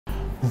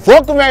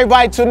Welcome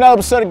everybody to another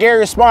episode of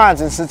Gary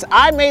Responds, and since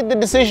I made the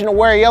decision to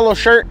wear a yellow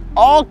shirt,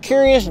 all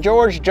Curious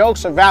George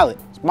jokes are valid.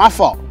 It's my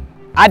fault.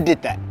 I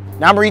did that.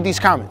 Now I'm gonna read these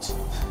comments.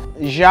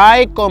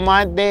 Jai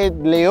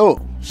Comande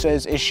Leo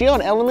says, is she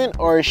on Element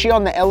or is she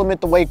on the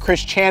Element the way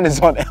Chris Chan is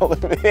on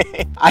Element?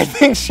 I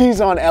think she's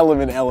on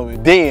Element.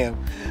 Damn.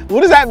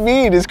 What does that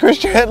mean? Is Chris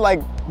Chan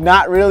like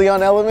not really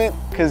on Element?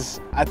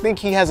 Because I think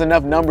he has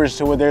enough numbers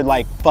to where they're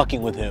like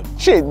fucking with him.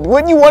 Shit,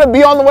 wouldn't you want to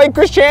be on the way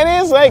Chris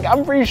Chan is? Like,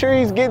 I'm pretty sure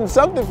he's getting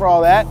something for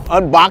all that.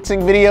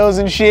 Unboxing videos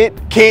and shit.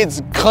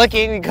 Kids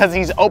clicking because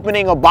he's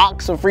opening a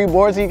box of free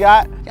boards he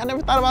got. Y'all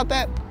never thought about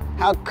that?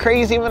 How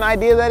crazy of an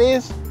idea that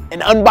is? An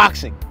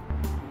unboxing.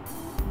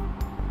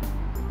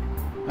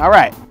 All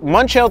right,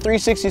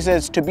 Munchell360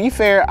 says, to be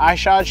fair,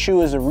 iShot's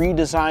shoe is a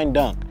redesigned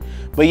dunk.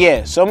 But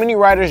yeah, so many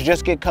riders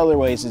just get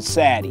colorways, it's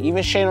sad.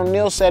 Even Shane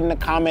O'Neill said in a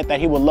comment that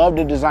he would love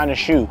to design a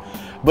shoe,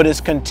 but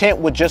is content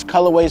with just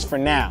colorways for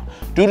now.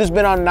 Dude has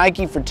been on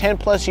Nike for 10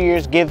 plus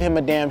years, give him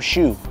a damn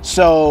shoe.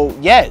 So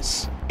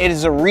yes, it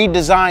is a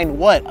redesigned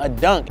what? A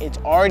dunk, it's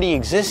already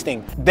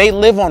existing. They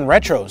live on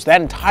retros.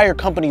 That entire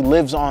company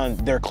lives on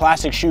their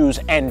classic shoes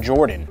and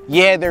Jordan.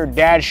 Yeah, their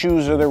dad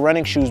shoes or their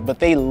running shoes, but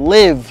they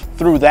live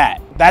through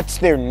that. That's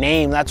their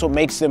name. That's what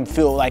makes them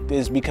feel like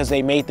this, because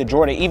they made the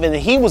Jordan. Even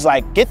he was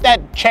like, get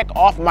that check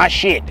off my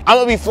shit. I'm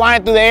gonna be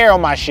flying through the air on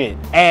my shit.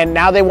 And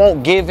now they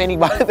won't give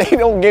anybody, they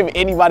don't give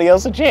anybody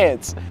else a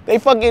chance. They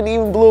fucking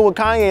even blew with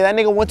Kanye. That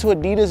nigga went to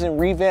Adidas and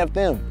revamped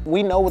them.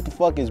 We know what the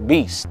fuck is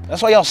beast.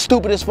 That's why y'all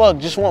stupid as fuck,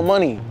 just want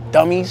money,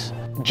 dummies.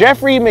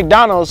 Jeffrey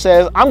McDonald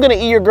says, I'm gonna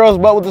eat your girl's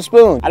butt with a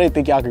spoon. I didn't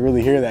think y'all could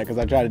really hear that because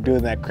I tried to do it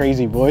in that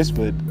crazy voice,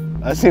 but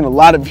I've seen a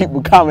lot of people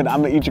comment,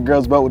 I'm gonna eat your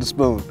girl's butt with a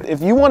spoon.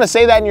 If you wanna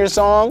say that in your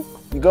song,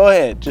 you go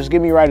ahead, just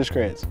give me writer's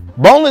credits.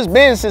 Boneless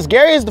Ben says,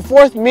 Gary is the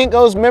fourth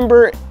Migos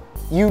member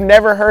you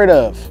never heard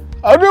of.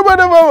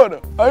 Migos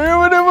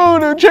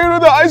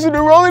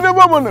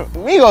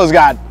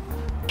got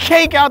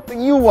cake out the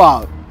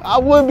U-Walk. I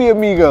would be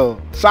amigo.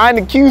 Sign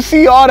the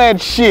QC, all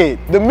that shit.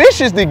 The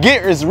mission is to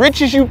get as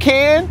rich as you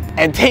can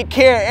and take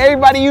care of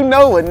everybody you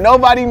know with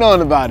nobody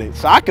knowing about it.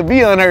 So I could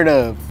be unheard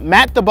of.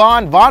 Matt the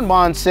Von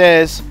Bon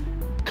says,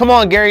 come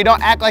on, Gary,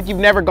 don't act like you've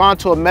never gone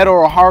to a metal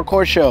or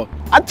hardcore show.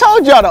 I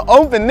told y'all to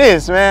open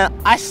this, man.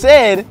 I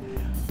said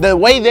the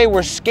way they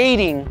were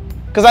skating,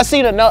 because I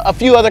seen a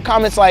few other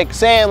comments like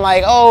saying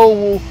like,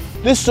 oh,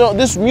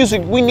 this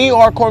music, we need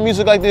hardcore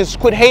music like this,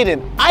 quit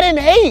hating. I didn't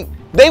hate.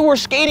 They were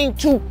skating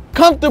too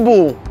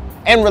comfortable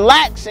and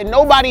relaxed, and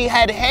nobody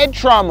had head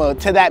trauma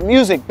to that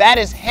music. That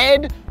is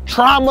head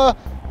trauma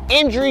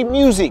injury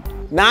music,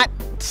 not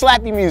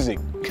slappy music.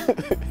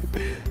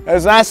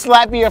 That's not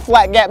slappy or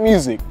flat gap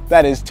music.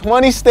 That is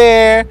 20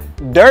 stair,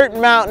 dirt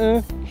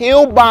mountain,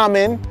 hill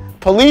bombing,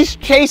 police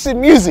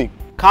chasing music.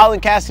 Colin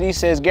Cassidy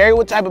says, Gary,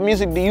 what type of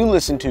music do you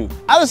listen to?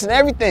 I listen to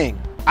everything.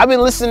 I've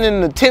been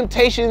listening to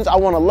Temptations, I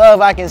Wanna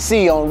Love, I Can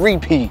See on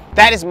repeat.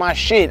 That is my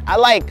shit. I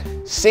like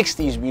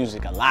 60s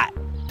music a lot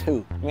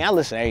too. I mean, I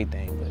listen to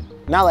everything,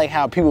 but not like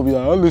how people be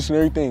like, I listen to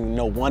everything.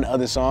 No, one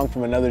other song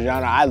from another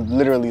genre. I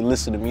literally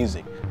listen to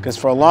music. Because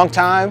for a long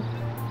time,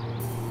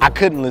 I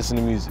couldn't listen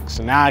to music,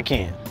 so now I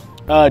can.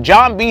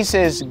 John B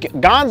says,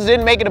 Gonz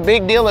didn't make it a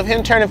big deal of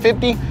him turning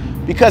 50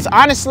 because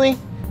honestly,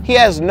 he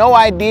has no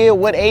idea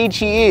what age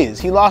he is.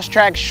 He lost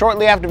track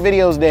shortly after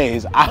videos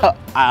days. I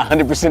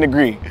 100%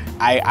 agree.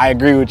 I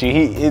agree with you.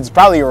 It's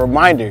probably a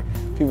reminder.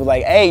 People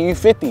like, hey, you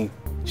 50,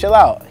 chill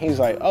out. He's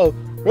like, oh,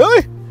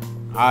 really?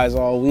 Eyes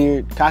all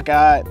weird,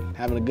 cockeyed,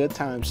 having a good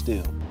time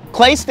still.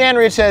 Clay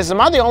Stanridge says,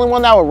 am I the only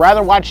one that would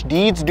rather watch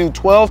Deeds do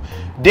 12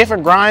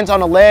 different grinds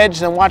on a ledge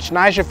than watch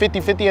Nyjah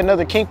 50-50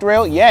 another kinked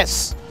rail?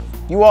 Yes,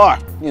 you are.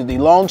 You're the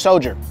lone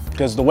soldier.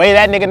 Because the way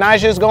that nigga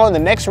Nyjah is going, the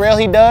next rail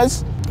he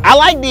does, I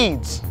like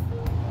Deeds.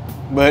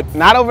 But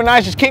not over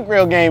Nyjah's kink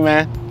rail game,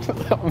 man.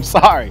 I'm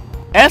sorry.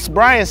 S.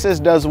 Bryan says,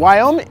 does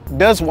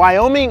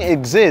Wyoming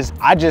exist?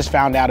 I just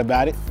found out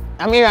about it.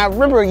 I mean, I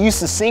remember I used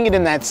to sing it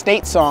in that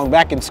State song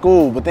back in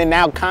school, but then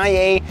now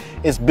Kanye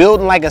is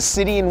building like a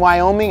city in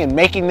Wyoming and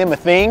making them a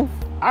thing.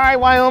 All right,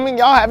 Wyoming,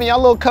 y'all having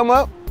y'all little come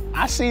up.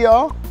 I see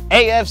y'all.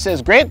 AF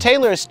says, Grant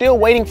Taylor is still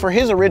waiting for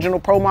his original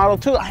pro model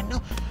too. I know,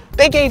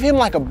 they gave him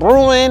like a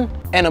Bruin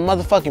and a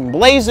motherfucking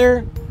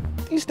Blazer.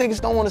 These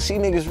niggas don't want to see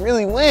niggas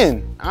really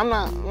win. I'm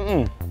not,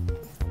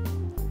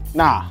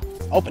 Nah,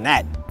 open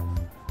that.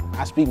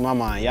 I speak my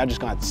mind, y'all just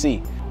gonna have to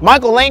see.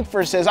 Michael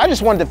Langford says, I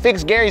just wanted to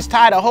fix Gary's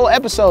tie the whole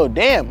episode.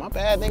 Damn, my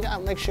bad, nigga.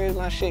 I'll make sure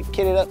my shit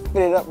fit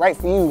it up right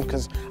for you,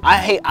 because I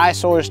hate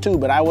eyesores too,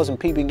 but I wasn't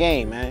peeping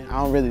game, man.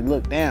 I don't really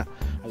look down.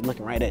 I was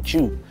looking right at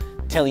you,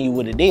 telling you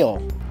what the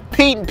deal.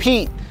 Pete and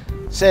Pete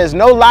says,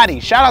 no Lottie.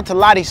 Shout out to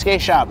Lottie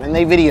Skate Shop and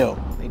they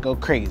video. They go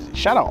crazy.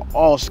 Shout out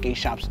all skate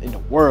shops in the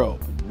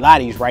world.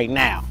 Lottie's right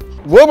now.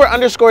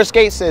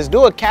 Wilbur_skate says,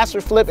 do a Casper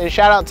flip and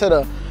shout out to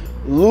the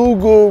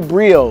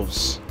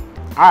Lugubrios.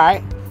 All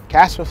right,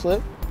 Casper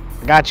flip.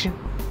 Got you.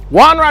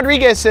 Juan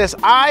Rodriguez says,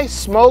 I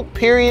smoke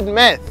period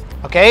meth.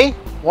 Okay,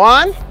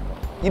 Juan,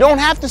 you don't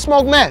have to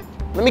smoke meth.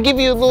 Let me give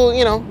you a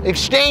little,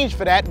 exchange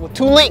for that with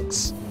 2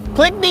 links.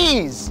 Click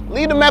these.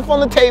 Leave the meth on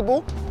the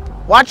table.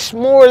 Watch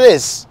more of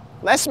this.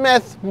 Less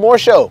meth, more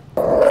show.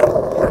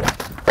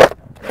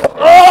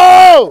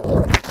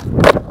 Oh!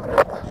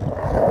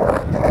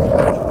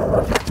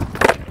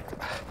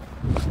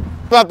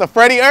 About the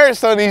Freddie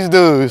Ernst on these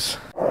dudes.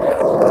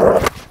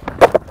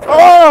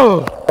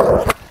 Oh!